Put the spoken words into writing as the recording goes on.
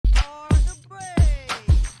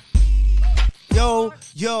Yo,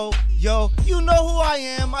 you know who I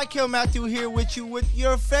am. Michael Matthew here with you with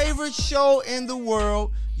your favorite show in the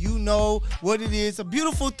world. You know what it is. A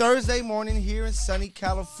beautiful Thursday morning here in sunny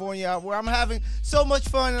California where I'm having so much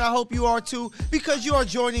fun, and I hope you are too, because you are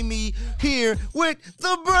joining me here with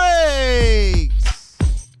The Breaks.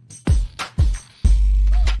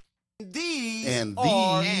 These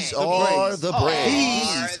are the breaks.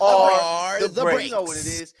 These are the breaks. You know what it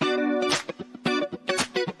is.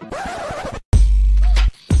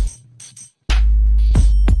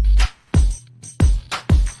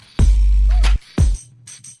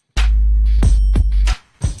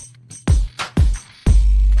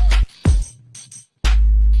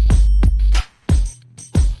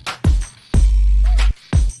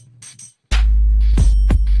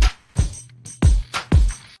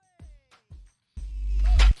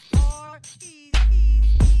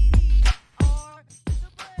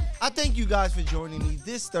 I thank you guys for joining me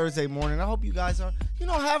this Thursday morning. I hope you guys are,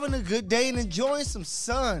 having a good day and enjoying some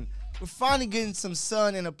sun. We're finally getting some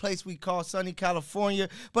sun in a place we call sunny California,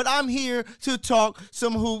 but I'm here to talk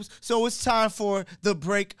some hoops, so it's time for the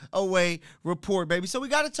breakaway report, baby. So we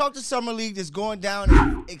got to talk the Summer League that's going down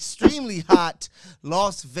in extremely hot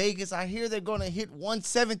Las Vegas. I hear they're going to hit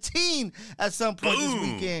 117 at some point this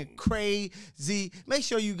weekend. Crazy. Make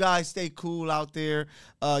sure you guys stay cool out there,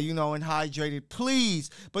 and hydrated, please.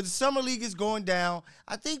 But the Summer League is going down.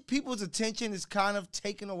 I think people's attention is kind of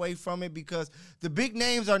taken away from it because the big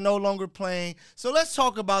names are no longer playing. So let's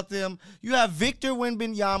talk about them. You have Victor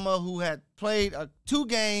Wembanyama, who had played 2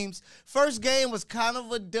 games. First game was kind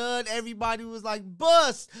of a dud. Everybody was like,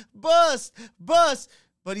 bust.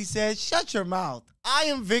 But he said, shut your mouth. I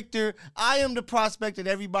am Victor. I am the prospect that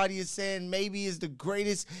everybody is saying maybe is the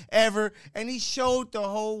greatest ever. And he showed the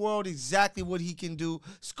whole world exactly what he can do.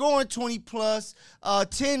 Scoring 20+,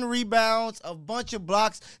 10 rebounds, a bunch of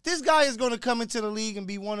blocks. This guy is going to come into the league and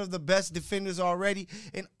be one of the best defenders already.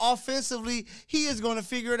 And offensively, he is going to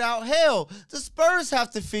figure it out. Hell, the Spurs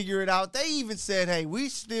have to figure it out. They even said, hey, we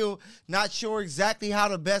still not sure exactly how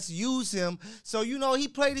to best use him. So, he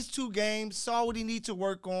played his 2 games, saw what he needs to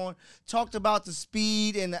work on, talked about the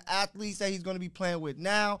speed and the athletes that he's going to be playing with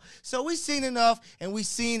now. So we've seen enough, and we've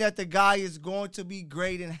seen that the guy is going to be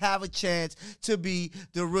great and have a chance to be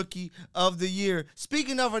the Rookie of the Year.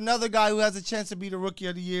 Speaking of another guy who has a chance to be the Rookie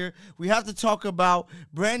of the Year, we have to talk about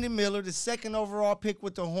Brandon Miller, the 2nd overall pick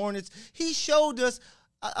with the Hornets. He showed us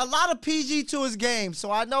a lot of PG to his game.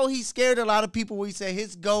 So I know he scared a lot of people when he said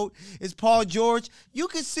his GOAT is Paul George. You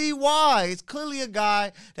can see why. It's clearly a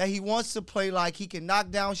guy that he wants to play like. He can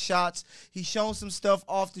knock down shots. He's shown some stuff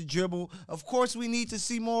off the dribble. Of course, we need to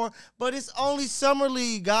see more, but it's only Summer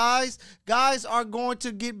League, guys. Guys are going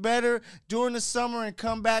to get better during the summer and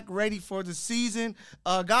come back ready for the season.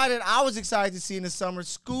 A guy that I was excited to see in the summer,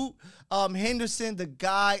 Scoot Henderson. The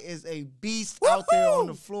guy is a beast out there on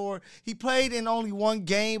the floor. He played in only 1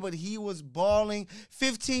 game, but he was balling.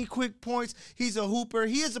 15 quick points. He's a hooper.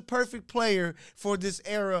 He is a perfect player for this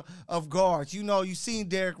era of guards. You've seen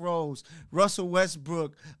Derrick Rose, Russell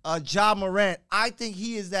Westbrook, Ja Morant. I think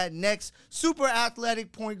he is that next super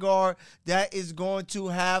athletic point guard that is going to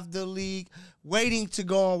have the league waiting to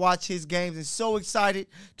go and watch his games, and so excited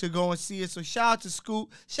to go and see it. So shout out to Scoot.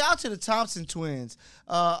 Shout out to the Thompson twins.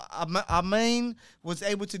 Amin was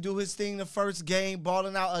able to do his thing the first game,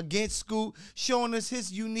 balling out against Scoot, showing us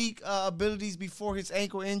his unique abilities before his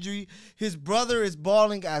ankle injury. His brother is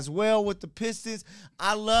balling as well with the Pistons.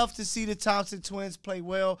 I love to see the Thompson twins play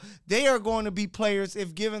well. They are going to be players,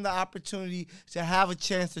 if given the opportunity to have a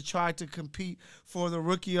chance to try to compete for the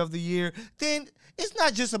Rookie of the Year. Then it's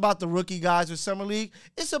not just about the rookie guys with Summer League.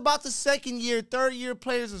 It's about the 2nd-year, 3rd-year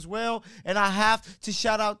players as well. And I have to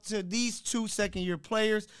shout out to these 2 2nd-year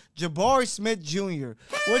players. Jabari Smith Jr.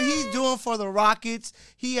 What he's doing for the Rockets,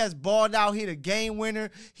 he has balled out, hit a game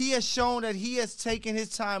winner. He has shown that he has taken his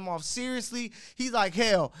time off seriously. He's like,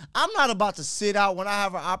 hell, I'm not about to sit out when I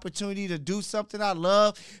have an opportunity to do something I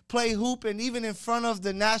love, play hoop, and even in front of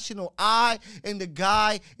the national eye. And the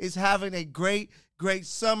guy is having a great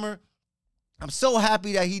summer. I'm so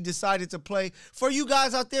happy that he decided to play. For you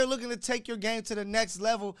guys out there looking to take your game to the next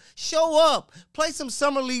level, show up. Play some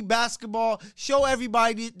Summer League basketball. Show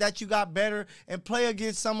everybody that you got better and play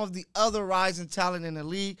against some of the other rising talent in the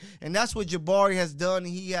league. And that's what Jabari has done.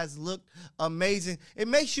 He has looked amazing. It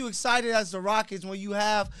makes you excited as the Rockets when you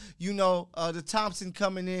have, the Thompson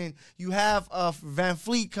coming in. You have Van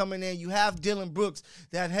Fleet coming in. You have Dylan Brooks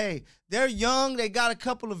that, hey, They're young. They got a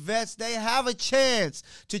couple of vets. They have a chance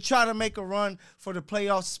to try to make a run for the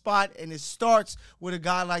playoff spot, and it starts with a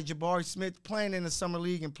guy like Jabari Smith playing in the Summer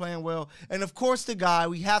League and playing well. And, of course, the guy,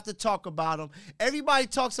 we have to talk about him. Everybody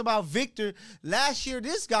talks about Victor. Last year,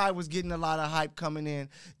 this guy was getting a lot of hype coming in.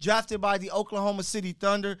 Drafted by the Oklahoma City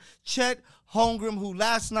Thunder, Chet Holmgren, who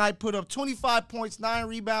last night put up 25 points, 9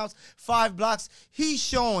 rebounds, 5 blocks. He's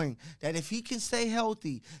showing that if he can stay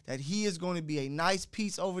healthy, that he is going to be a nice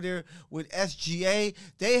piece over there with SGA.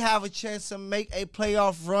 They have a chance to make a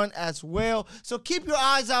playoff run as well. So keep your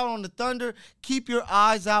eyes out on the Thunder. Keep your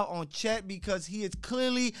eyes out on Chet because he is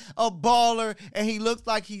clearly a baller and he looks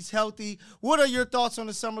like he's healthy. What are your thoughts on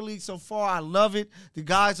the Summer League so far? I love it. The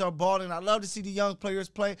guys are balling. I love to see the young players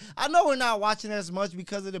play. I know we're not watching as much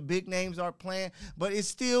because of the big names are playing, but it's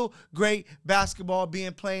still great basketball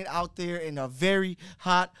being played out there in a very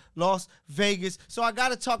hot Las Vegas. So I got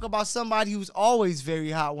to talk about somebody who's always very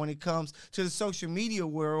hot when it comes to the social media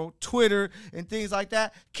world, Twitter and things like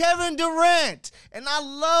that, Kevin Durant. And I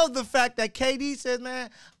love the fact that KD says, man,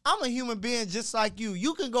 I'm a human being just like you.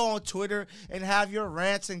 You can go on Twitter and have your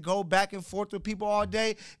rants and go back and forth with people all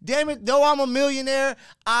day. Damn it, though I'm a millionaire,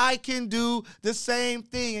 I can do the same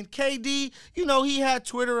thing. And KD, you know, he had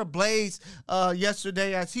Twitter ablaze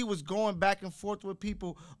yesterday as he was going back and forth with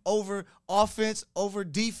people over offense, over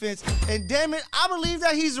defense. And damn it, I believe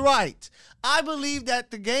that he's right. I believe that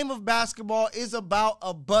the game of basketball is about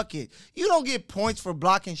a bucket. You don't get points for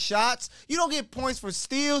blocking shots. You don't get points for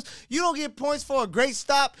steals. You don't get points for a great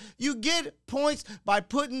stop. You get points by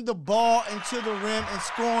putting the ball into the rim and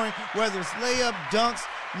scoring, whether it's layup, dunks,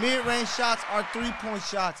 mid-range shots, or three-point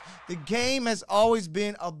shots. The game has always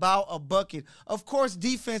been about a bucket. Of course,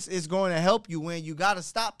 defense is going to help you win. You got to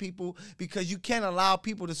stop people because you can't allow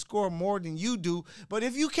people to score more than you do. But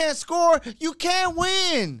if you can't score, you can't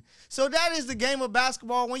win. So that is the game of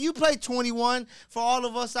basketball. When you play 21, for all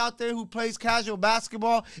of us out there who plays casual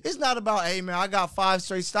basketball, it's not about, hey, man, I got 5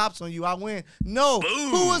 straight stops on you, I win. No. Boom.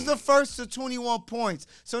 Who was the first to 21 points?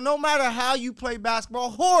 So no matter how you play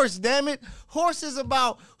basketball, horse, damn it. Horse is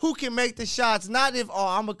about who can make the shots, not if, oh,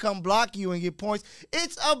 I'm going to come block you and get points.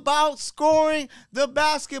 It's about scoring the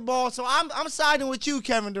basketball. So I'm siding with you,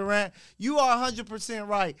 Kevin Durant. You are 100%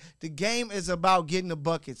 right. The game is about getting the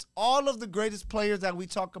buckets. All of the greatest players that we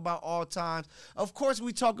talk about all times, of course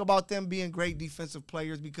we talk about them being great defensive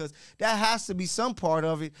players because that has to be some part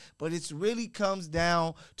of it, but it really comes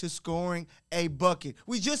down to scoring a bucket.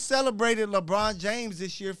 We just celebrated LeBron James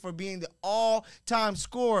this year for being the all-time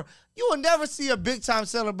scorer. You will never see a big-time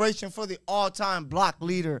celebration for the all-time block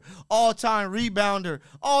leader, all-time rebounder,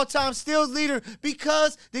 all-time steals leader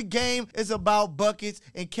because the game is about buckets,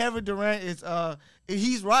 and Kevin Durant is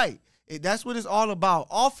he's right. That's what it's all about.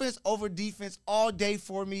 Offense over defense all day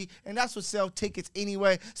for me, and that's what sells tickets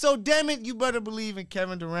anyway. So, damn it, you better believe in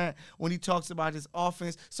Kevin Durant when he talks about his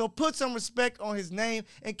offense. So, put some respect on his name.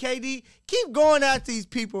 And, KD, keep going at these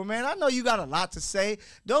people, man. I know you got a lot to say.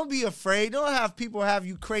 Don't be afraid. Don't have people have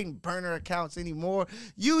you creating burner accounts anymore.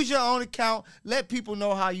 Use your own account. Let people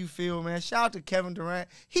know how you feel, man. Shout out to Kevin Durant.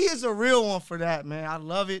 He is a real one for that, man. I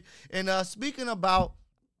love it. And speaking about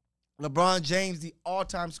LeBron James, the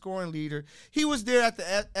all-time scoring leader, he was there at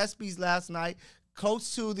the ESPYs last night,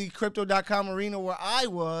 close to the Crypto.com arena where I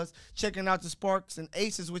was, checking out the Sparks and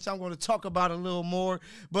Aces, which I'm going to talk about a little more.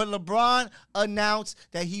 But LeBron announced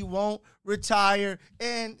that he won't retire.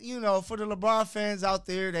 And, you know, for the LeBron fans out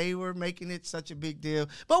there, they were making it such a big deal.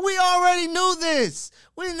 But we already knew this.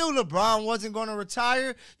 We knew LeBron wasn't going to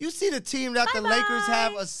retire. You see the team that the Lakers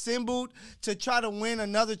have assembled to try to win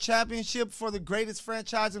another championship for the greatest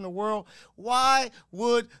franchise in the world. Why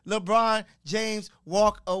would LeBron James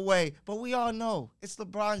walk away? But we all know it's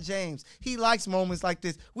LeBron James. He likes moments like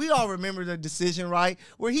this. We all remember the decision, right?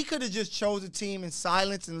 Where he could have just chose a team in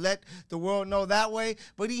silence and let the world know that way.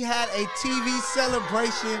 But he had a TV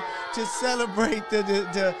celebration to celebrate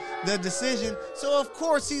the decision. So, of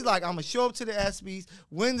course, he's like, I'm going to show up to the ESPYs,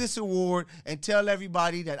 win this award, and tell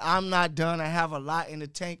everybody that I'm not done. I have a lot in the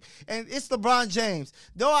tank. And it's LeBron James.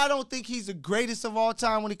 Though I don't think he's the greatest of all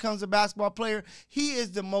time when it comes to basketball player, he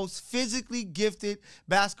is the most physically gifted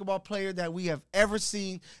basketball player that we have ever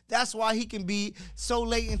seen. That's why he can be so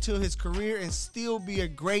late into his career and still be a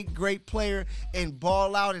great, great player and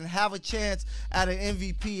ball out and have a chance at an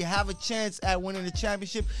MVP, have a chance at winning the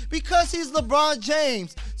championship because he's LeBron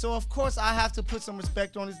James. So, of course, I have to put some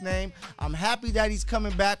respect on his name. I'm happy that he's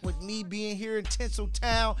coming back with me being here in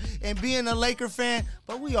Tinseltown and being a Laker fan,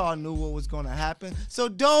 but we all knew what was going to happen. So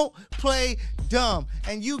don't play dumb.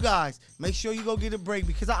 And you guys, make sure you go get a break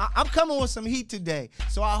because I'm coming with some heat today.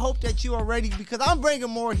 So I hope that you are ready because I'm bringing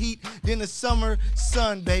more heat than the summer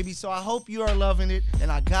sun, baby. So I hope you are loving it,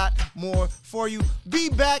 and I got more for you. Be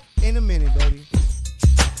back in a minute, baby.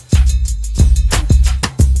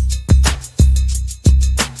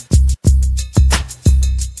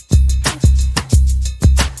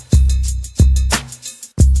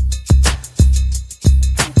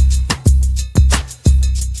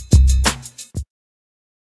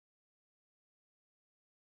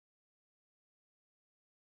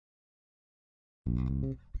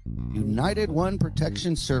 United One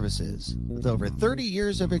Protection Services. With over 30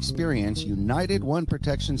 years of experience, United One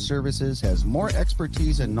Protection Services has more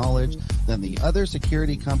expertise and knowledge than the other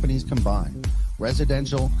security companies combined.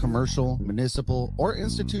 Residential, commercial, municipal, or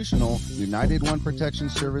institutional, United One Protection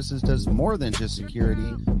Services does more than just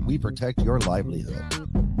security. We protect your livelihood.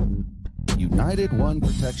 United One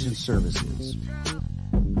Protection Services.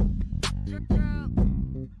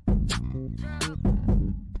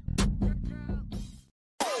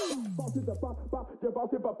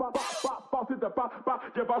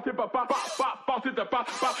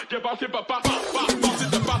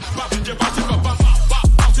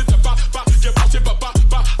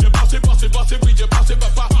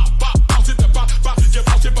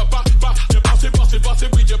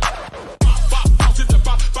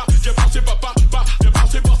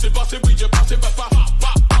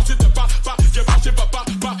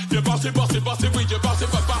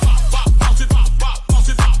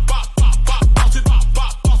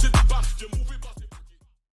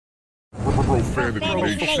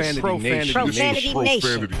 Profanity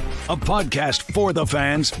Nation. A podcast for the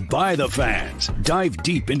fans, by the fans. Dive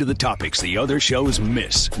deep into the topics the other shows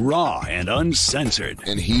miss, raw and uncensored.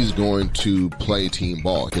 And he's going to play team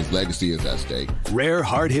ball. His legacy is at stake. Rare,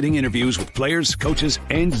 hard-hitting interviews with players, coaches,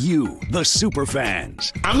 and you, the super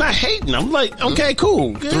fans. I'm not hating. I'm like, okay,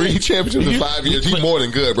 cool. Good. 3 championships in 5 years. He's more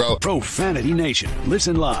than good, bro. Profanity Nation.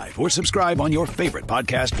 Listen live or subscribe on your favorite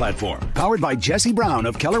podcast platform. Powered by Jesse Brown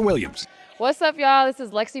of Keller Williams. What's up, y'all? This is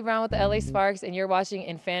Lexi Brown with the LA Sparks, and you're watching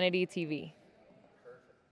Infanity TV.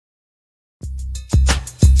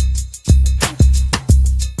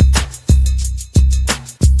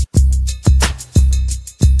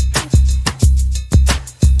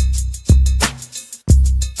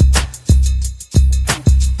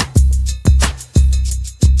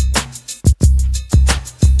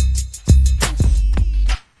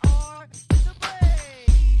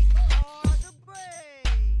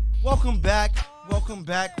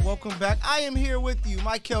 Welcome back. I am here with you,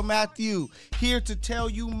 Michael Matthew, here to tell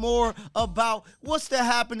you more about what's the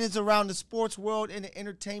happenings around the sports world and the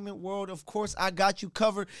entertainment world. Of course, I got you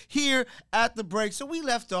covered here at the break. So we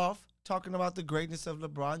left off talking about the greatness of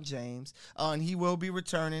LeBron James, and he will be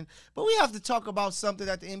returning. But we have to talk about something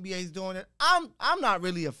that the NBA is doing that I'm not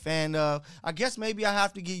really a fan of. I guess maybe I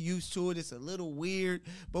have to get used to it. It's a little weird,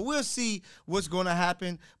 but we'll see what's going to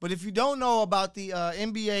happen. But if you don't know about the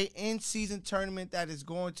NBA in-season tournament that is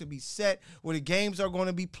going to be set, where the games are going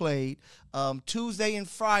to be played Tuesday and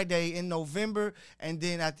Friday in November, and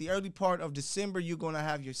then at the early part of December, you're going to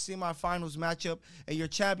have your semifinals matchup and your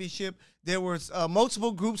championship. There was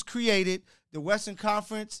multiple groups created, the Western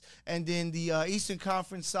Conference and then the Eastern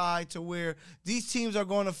Conference side, to where these teams are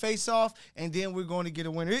going to face off, and then we're going to get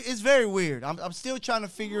a winner. It's very weird. I'm still trying to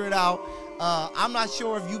figure it out. I'm not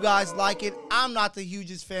sure if you guys like it. I'm not the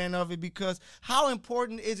hugest fan of it because how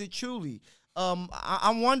important is it truly?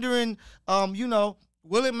 I'm wondering,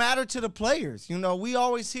 will it matter to the players? We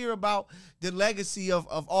always hear about the legacy of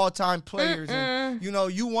all-time players. And,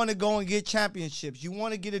 you want to go and get championships. You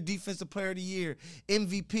want to get a Defensive Player of the Year,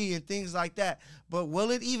 MVP, and things like that. But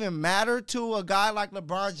will it even matter to a guy like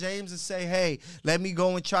LeBron James and say, hey, let me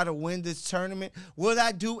go and try to win this tournament? Will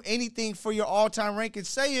that do anything for your all-time ranking?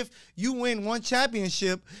 Say if you win 1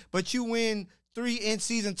 championship, but you win 3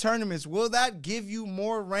 in-season tournaments, will that give you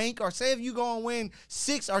more rank? Or say if you go and win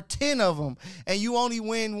 6 or 10 of them and you only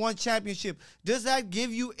win 1 championship, does that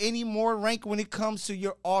give you any more rank when it comes to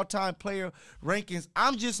your all-time player rankings?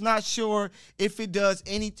 I'm just not sure if it does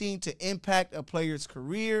anything to impact a player's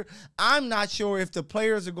career. I'm not sure if the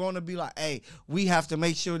players are going to be like, hey, we have to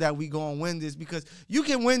make sure that we go and win this, because you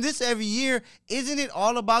can win this every year. Isn't it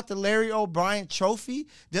all about the Larry O'Brien trophy?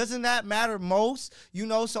 Doesn't that matter most?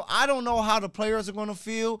 So I don't know how the players are going to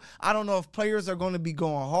feel. I don't know if players are going to be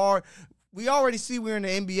going hard. we already see we're in the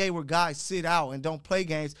NBA where guys sit out and don't play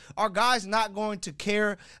games. Are guys not going to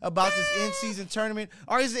care about this in-season tournament?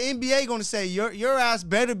 Or is the NBA going to say, your ass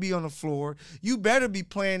better be on the floor, you better be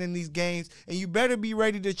playing in these games, and you better be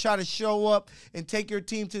ready to try to show up and take your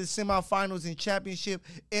team to the semifinals and championship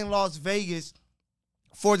in Las Vegas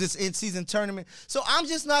for this in-season tournament? So I'm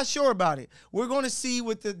just not sure about it. We're going to see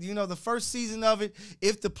with the first season of it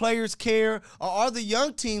if the players care, or are the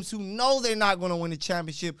young teams who know they're not going to win the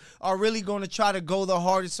championship are really going to try to go the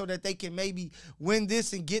hardest so that they can maybe win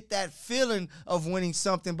this and get that feeling of winning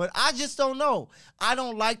something. But I just don't know. I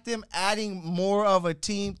don't like them adding more of a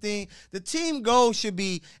team thing. The team goal should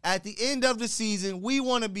be at the end of the season, we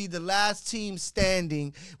want to be the last team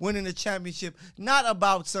standing winning the championship, not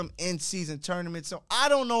about some in-season tournament. So I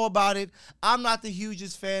don't know about it. I'm not the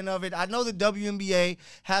hugest fan of it. I know the WNBA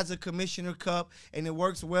has a Commissioner Cup, and it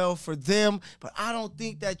works well for them, but I don't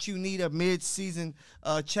think that you need a mid-season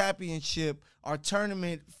championship or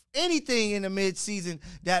tournament, anything in the mid-season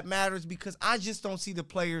that matters, because I just don't see the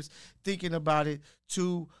players thinking about it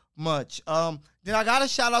too much. Then I got to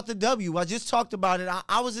shout out the W. I just talked about it.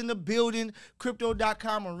 I was in the building,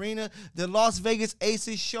 Crypto.com arena. The Las Vegas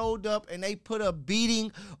Aces showed up, and they put a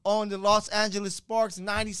beating on the Los Angeles Sparks,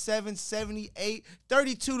 97-78,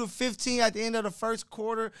 32-15 at the end of the first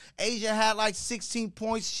quarter. Asia had like 16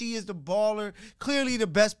 points. She is the baller, clearly the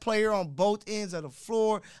best player on both ends of the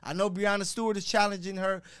floor. I know Breanna Stewart is challenging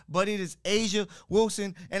her, but it is A'ja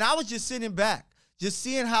Wilson. And I was just sitting back, just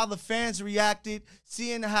seeing how the fans reacted,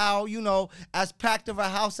 seeing how, as packed of a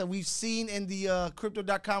house that we've seen in the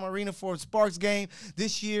Crypto.com arena for a Sparks game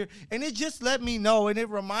this year. And it just let me know, and it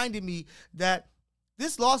reminded me that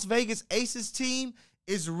this Las Vegas Aces team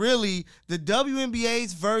is really the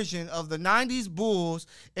WNBA's version of the 90s Bulls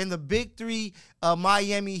and the Big Three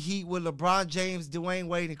Miami Heat with LeBron James, Dwayne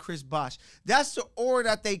Wade, and Chris Bosh. That's the aura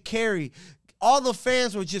that they carry. All the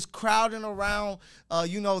fans were just crowding around,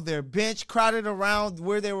 their bench, crowded around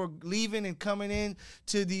where they were leaving and coming in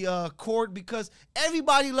to the court, because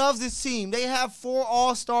everybody loves this team. They have 4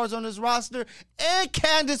 All-Stars on this roster and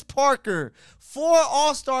Candace Parker. 4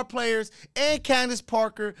 All-Star players and Candace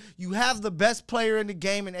Parker. You have the best player in the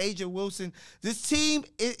game in A'ja Wilson. This team,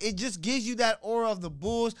 it just gives you that aura of the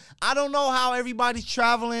Bulls. I don't know how everybody's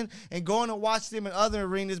traveling and going to watch them in other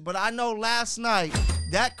arenas, but I know last night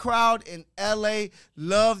that crowd in LA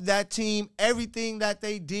loved that team, everything that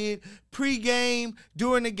they did, pre-game,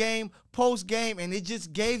 during the game, post-game, and it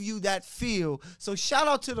just gave you that feel. So shout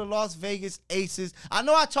out to the Las Vegas Aces. I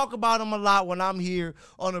know I talk about them a lot when I'm here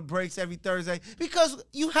on the breaks every Thursday, because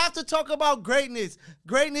you have to talk about greatness.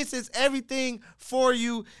 Greatness is everything for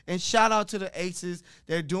you, and shout out to the Aces.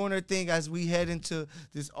 They're doing their thing as we head into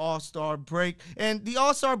this All-Star break, and the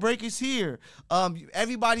All-Star break is here.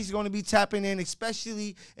 Everybody's going to be tapping in,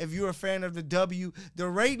 especially if you're a fan of the W. The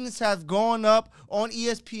ratings have gone up on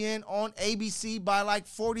ESPN, on ABC by like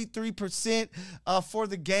 43% for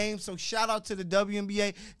the game. So shout out to the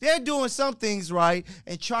WNBA. They're doing some things right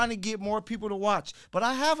and trying to get more people to watch. But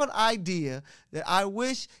I have an idea that I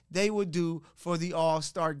wish they would do for the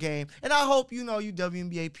All-Star game. And I hope, you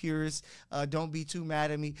WNBA purists don't be too mad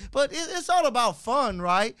at me. But it's all about fun,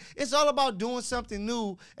 right? It's all about doing something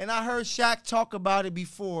new. And I heard Shaq talk about it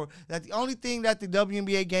before, that the only thing that the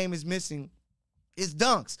WNBA game is missing is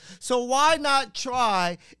dunks. So why not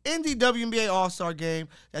try in the WNBA All-Star game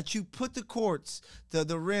that you put the courts,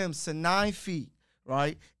 the rims to 9 feet,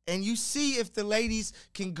 right? And you see if the ladies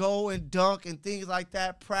can go and dunk and things like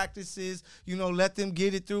that, practices, let them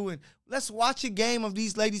get it through. And let's watch a game of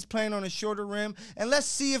these ladies playing on a shorter rim, and let's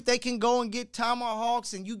see if they can go and get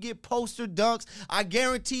tomahawks and you get poster dunks. I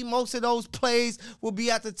guarantee most of those plays will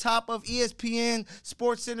be at the top of ESPN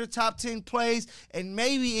SportsCenter top 10 plays, and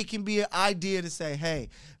maybe it can be an idea to say, hey,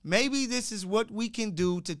 maybe this is what we can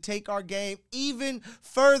do to take our game even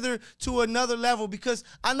further to another level, because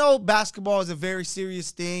I know basketball is a very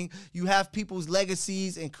serious thing. You have people's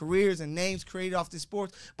legacies and careers and names created off the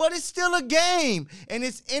sports, but it's still a game, and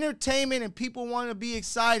it's entertainment, and people want to be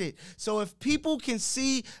excited. So if people can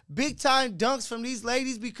see big-time dunks from these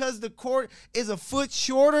ladies because the court is a foot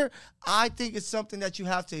shorter, I think it's something that you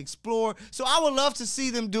have to explore. So I would love to see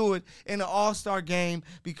them do it in an All-Star game,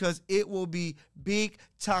 because it will be big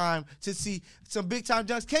time to see some big-time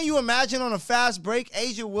dunks. Can you imagine on a fast break,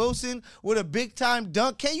 A'ja Wilson with a big-time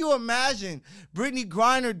dunk? Can you imagine Brittany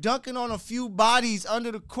Griner dunking on a few bodies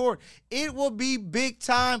under the court? It will be big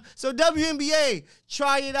time. So WNBA,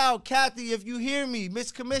 try it out. Kathy, if you hear me,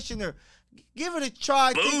 Miss Commissioner, Give it a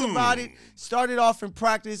try. Think about it. Start it off in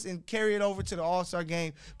practice and carry it over to the All-Star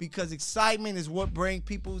game, because excitement is what brings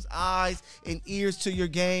people's eyes and ears to your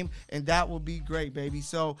game, and that will be great, baby.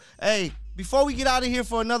 So, hey, before we get out of here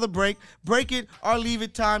for another break it or leave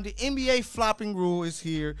it time, the NBA flopping rule is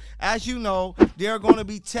here. As you know, there are going to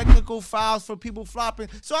be technical fouls for people flopping,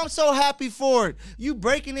 so I'm so happy for it. You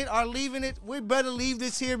breaking it or leaving it, we better leave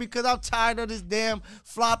this here, because I'm tired of this damn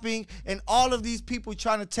flopping and all of these people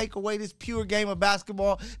trying to take away this pure game of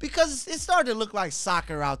basketball, because it's starting to look like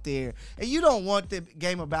soccer out there, and you don't want the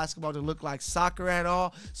game of basketball to look like soccer at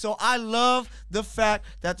all. So I love the fact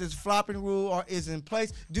that this flopping rule is in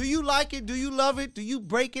place. Do you like it? Do you love it? Do you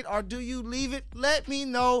break it or do you leave it? Let me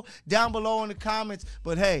know down below in the comments.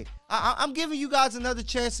 But hey, I'm giving you guys another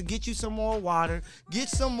chance to get you some more water, get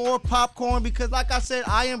some more popcorn, because like I said,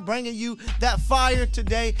 I am bringing you that fire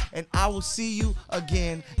today, and I will see you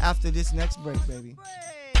again after this next break, baby.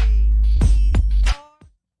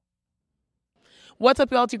 What's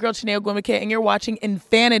up, y'all? It's your girl, Chanel Gwimike, and you're watching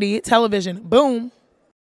Infanity Television. Boom.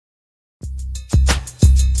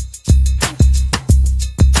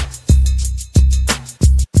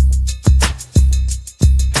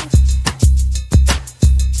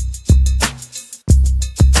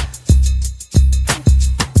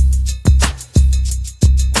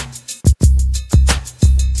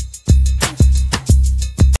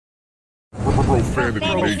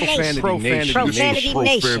 Profanity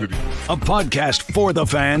Nation. A podcast for the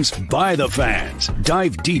fans, by the fans.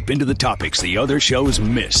 Dive deep into the topics the other shows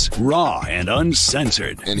miss. Raw and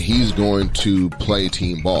uncensored. And he's going to play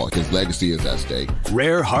team ball. His legacy is at stake.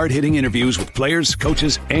 Rare, hard-hitting interviews with players,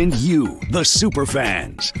 coaches, and you, the super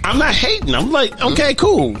fans. I'm not hating. I'm like, okay,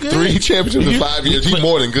 cool. Good. 3 championships in 5 years. He's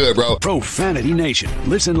more than good, bro. Profanity Nation.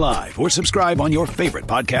 Listen live or subscribe on your favorite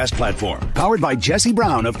podcast platform. Powered by Jesse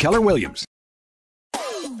Brown of Keller Williams.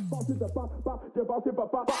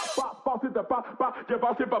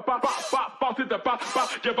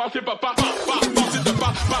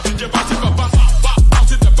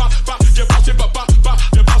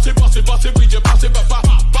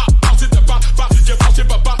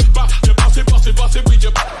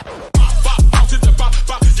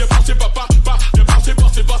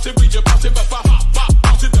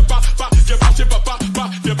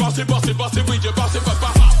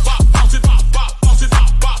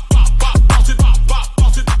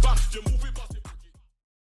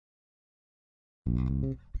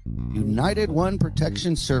 United One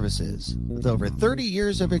Protection Services. With over 30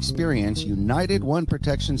 years of experience, United One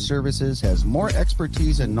Protection Services has more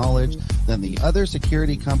expertise and knowledge than the other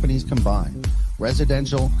security companies combined.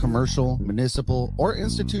 Residential, commercial, municipal, or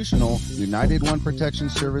institutional, United One Protection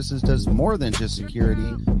Services does more than just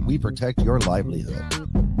security. We protect your livelihood.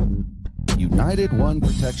 United One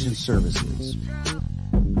Protection Services.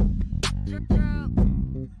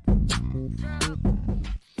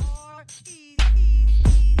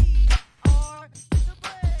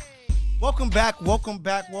 Welcome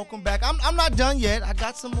back. I'm not done yet. I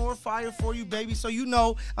got some more fire for you, baby. So you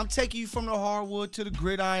know I'm taking you from the hardwood to the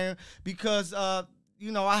gridiron, because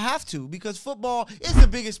you know I have to, because football is the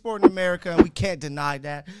biggest sport in America, and we can't deny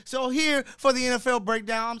that. So here for the NFL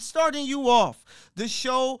breakdown, I'm starting you off. The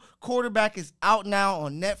show Quarterback is out now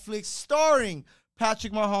on Netflix, starring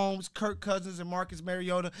Patrick Mahomes, Kirk Cousins, and Marcus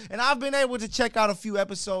Mariota. And I've been able to check out a few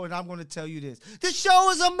episodes, and I'm going to tell you this. This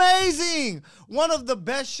show is amazing. One of the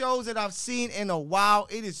best shows that I've seen in a while.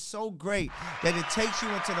 It is so great that it takes you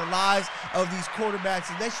into the lives of these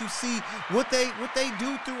quarterbacks and lets you see what they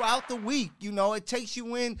do throughout the week. You know, it takes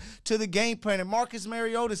you in to the game plan. And Marcus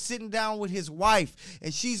Mariota sitting down with his wife,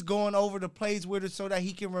 and she's going over the plays with her so that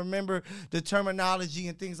he can remember the terminology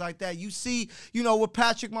and things like that. You see, you know, what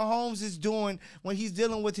Patrick Mahomes is doing when he's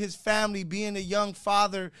dealing with his family, being a young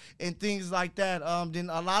father and things like that. Then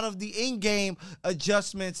a lot of the in-game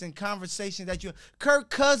adjustments and conversations that Kirk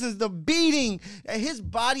Cousins, the beating that his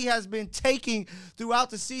body has been taking throughout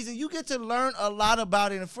the season, you get to learn a lot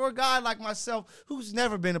about it. And for a guy like myself who's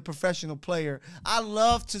never been a professional player, I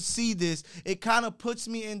love to see this. It kind of puts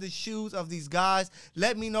me in the shoes of these guys.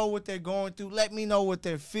 Let me know what they're going through. Let me know what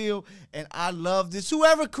they feel. And I love this.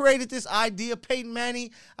 Whoever created this idea, Peyton Manning,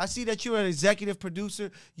 I see that you're an executive producer.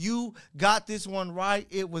 You got this one right.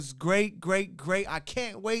 It was great. I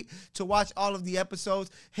can't wait to watch all of the episodes.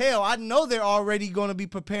 Hell, I know they're already going to be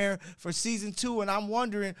preparing for season 2, and I'm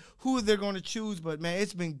wondering who they're going to choose. But, man,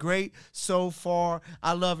 it's been great so far.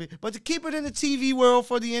 I love it. But to keep it in the TV world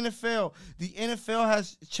for the NFL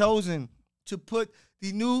has chosen to put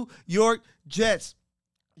the New York Jets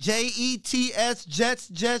Jets,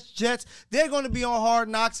 Jets. They're going to be on Hard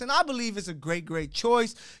Knocks, and I believe it's a great, great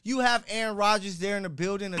choice. You have Aaron Rodgers there in the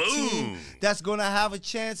building, a team that's going to have a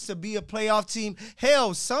chance to be a playoff team.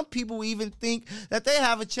 Hell, some people even think that they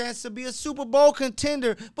have a chance to be a Super Bowl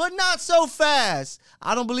contender, but not so fast.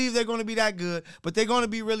 I don't believe they're going to be that good, but they're going to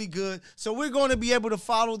be really good. So we're going to be able to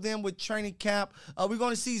follow them with training camp. We're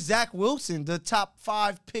going to see Zach Wilson, the top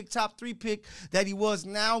 3 pick that he was,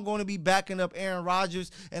 now going to be backing up Aaron Rodgers.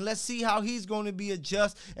 And let's see how he's going to be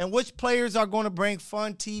adjust and which players are going to bring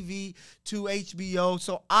fun TV to HBO.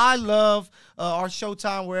 So I love our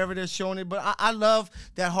Showtime, wherever they're showing it. But I love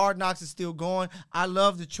that Hard Knocks is still going. I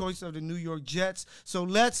love the choice of the New York Jets. So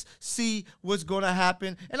let's see what's going to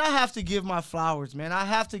happen. And I have to give my flowers, man. I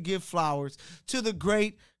have to give flowers to the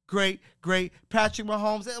great Patrick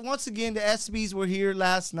Mahomes. And once again, the ESPYs were here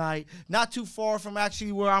last night, not too far from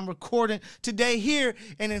actually where I'm recording today here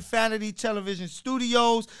in Infanity Television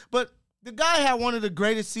Studios. But the guy had one of the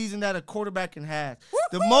greatest seasons that a quarterback can have.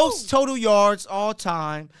 The most total yards all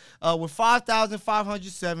time with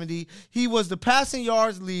 5,570. He was the passing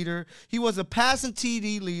yards leader. He was a passing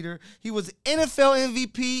TD leader. He was NFL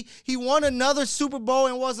MVP. He won another Super Bowl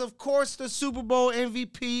and was, of course, the Super Bowl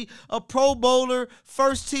MVP, a Pro Bowler,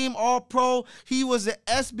 first team All-Pro. He was the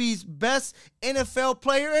ESPY's best NFL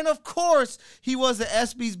player, and of course, he was the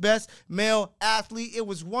ESPY's best male athlete. It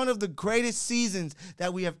was one of the greatest seasons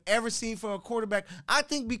that we have ever seen for a quarterback. I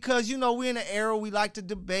think because, you know, we're in an era we like to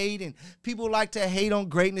debate and people like to hate on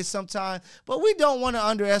greatness sometimes, but we don't want to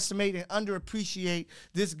underestimate and underappreciate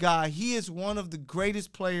this guy. He is one of the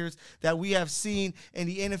greatest players that we have seen in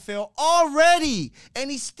the NFL already,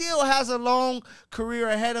 and he still has a long career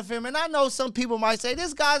ahead of him. And I know some people might say,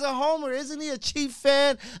 this guy's a homer. Isn't he a Chief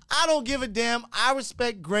fan? I don't give a damn. I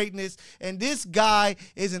respect greatness, and this guy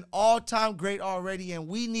is an all-time great already, and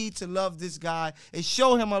we need to love this guy and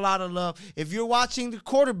show him a lot of love. If you're watching the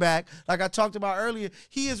quarterback, like I talked about earlier,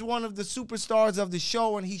 he is one of the superstars of the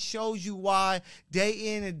show, and he shows you why day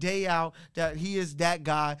in and day out that he is that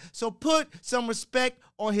guy. So put some respect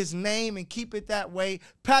on his name and keep it that way.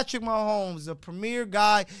 Patrick Mahomes, the premier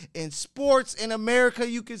guy in sports in America,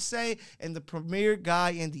 you could say, and the premier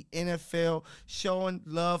guy in the NFL, showing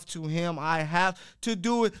love to him. I have to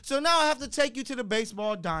do it. So now I have to take you to the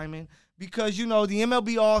baseball diamond because, you know, the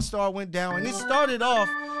MLB All-Star went down, and it started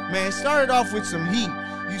off with some heat.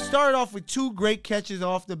 You started off with 2 great catches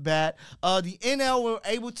off the bat. The NL were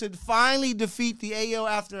able to finally defeat the AL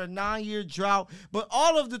after a 9-year drought. But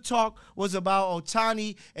all of the talk was about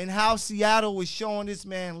Ohtani and how Seattle was showing this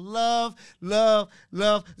man love.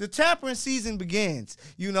 The tampering season begins,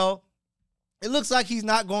 you know. It looks like he's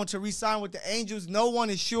not going to re-sign with the Angels. No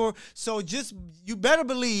one is sure. So just, you better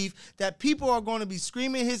believe that people are going to be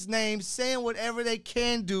screaming his name, saying whatever they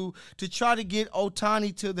can do to try to get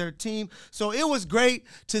Ohtani to their team. So it was great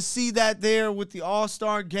to see that there with the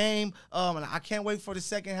All-Star game. And I can't wait for the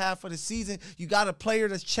second half of the season. You got a player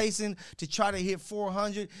that's chasing to try to hit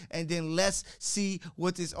 400. And then let's see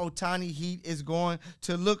what this Ohtani heat is going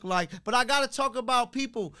to look like. But I got to talk about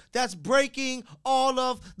people that's breaking all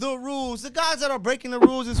of the rules. The guy that are breaking the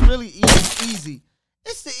rules is really easy.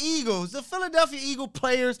 It's the Eagles. The Philadelphia Eagle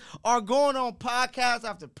players are going on podcast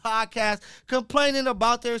after podcast complaining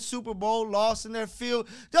about their Super Bowl loss in their field.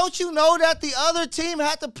 Don't you know that the other team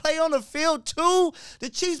had to play on the field too? The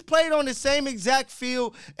Chiefs played on the same exact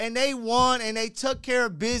field, and they won, and they took care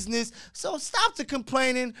of business. So stop the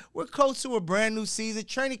complaining. We're close to a brand new season.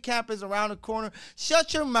 Training camp is around the corner.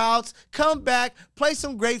 Shut your mouths. Come back. Play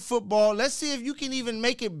some great football. Let's see if you can even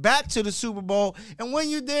make it back to the Super Bowl. And when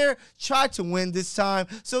you're there, try to win this time.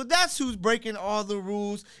 So that's who's breaking all the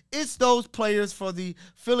rules. It's those players for the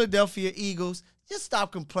Philadelphia Eagles. Just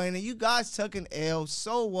stop complaining. You guys took an L.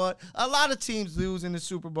 So what? A lot of teams lose in the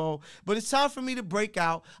Super Bowl. But it's time for me to break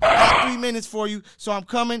out. I got 3 minutes for you, so I'm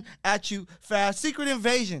coming at you fast. Secret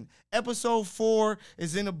Invasion. Episode 4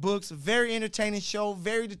 is in the books. Very entertaining show.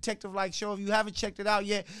 Very detective-like show. If you haven't checked it out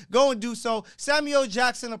yet, go and do so. Samuel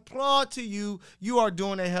Jackson, applaud to you. You are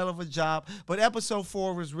doing a hell of a job. But episode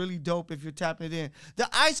 4 was really dope if you're tapping it in. The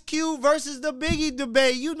Ice Cube versus the Biggie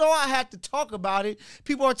debate. You know I had to talk about it.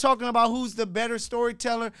 People are talking about who's the better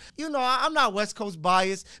storyteller. You know, I'm not West Coast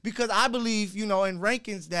biased because I believe, you know, in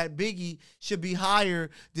rankings that Biggie should be higher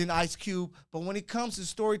than Ice Cube. But when it comes to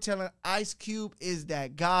storytelling, Ice Cube is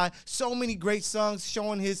that guy. So many great songs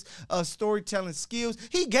showing his storytelling skills.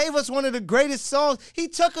 He gave us one of the greatest songs. He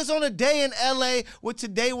took us on a day in LA where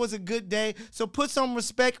today was a good day. So put some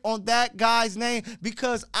respect on that guy's name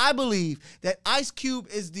because I believe that Ice Cube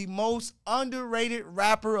is the most underrated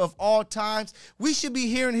rapper of all times. We should be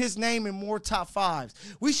hearing his name in more top 5s.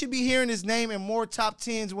 We should be hearing his name in more top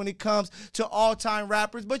 10s when it comes to all-time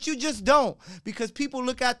rappers, but you just don't, because people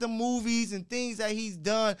look at the movies and things that he's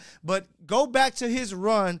done, but go back to his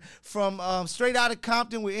run from Straight Outta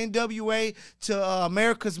Compton with NWA to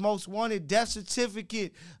America's Most Wanted, Death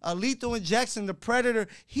Certificate, Lethal Injection, The Predator.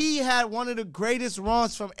 He had one of the greatest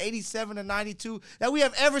runs from 87 to 92 that we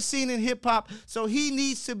have ever seen in hip-hop, so he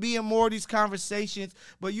needs to be in more of these conversations.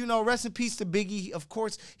 But, you know, rest in peace to Biggie. Of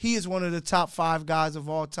course, he is one of the top 5 guys of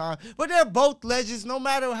all time. But they're both legends. No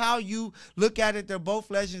matter how you look at it, they're both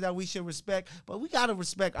legends that we should respect. But we got to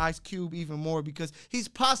respect Ice Cube even more because he's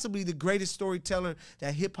possibly the greatest storyteller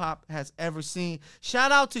that hip-hop has ever seen.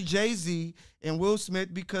 Shout out to Jay-Z and Will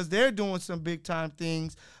Smith because they're doing some big-time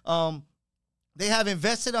things. They have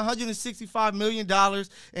invested $165 million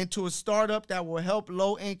into a startup that will help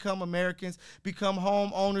low-income Americans become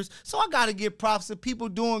homeowners. So I got to give props to people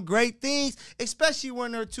doing great things, especially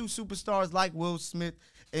when there are two superstars like Will Smith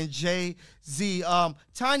and Jay-Z.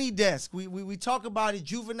 Tiny Desk, we talk about it.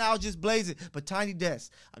 Juvenile just blaze it. But Tiny Desk,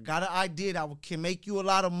 I got an idea that can make you a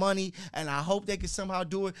lot of money, and I hope they can somehow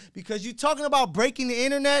do it because you're talking about breaking the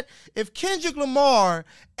internet. If Kendrick Lamar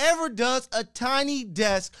ever does a Tiny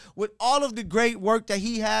Desk with all of the great work that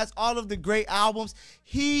he has, all of the great albums,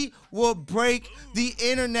 he will break the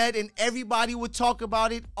internet and everybody would talk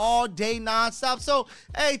about it all day nonstop. So,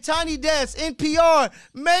 hey, Tiny Desk, NPR,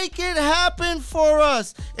 make it happen for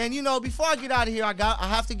us. And, you know, before I get out of here, I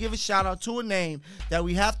have to give a shout out to a name that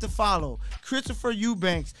we have to follow. Christopher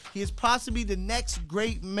Eubanks. He is possibly the next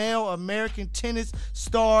great male American tennis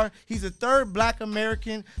star. He's the third black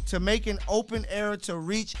American to make an open era to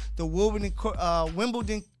reach the Wimbledon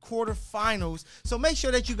quarterfinals. So make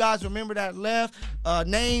sure that you guys remember that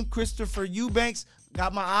name, Christopher Eubanks.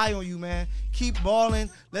 Got my eye on you, man. Keep balling.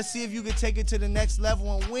 Let's see if you can take it to the next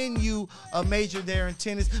level and win you a major there in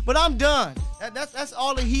tennis. But I'm done. That's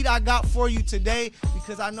all the heat I got for you today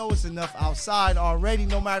because I know it's enough outside already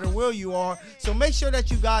no matter where you are. So make sure that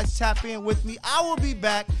you guys tap in with me. I will be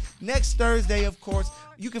back next Thursday, of course.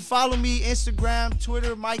 You can follow me Instagram,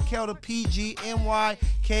 Twitter, Mike Kelder PG, MyKellThepG.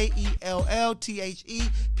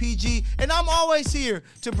 And I'm always here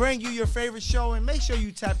to bring you your favorite show. And make sure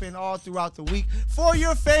you tap in all throughout the week for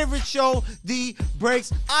your favorite show, The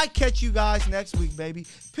Breaks. I catch you guys next week, baby.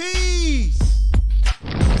 Peace.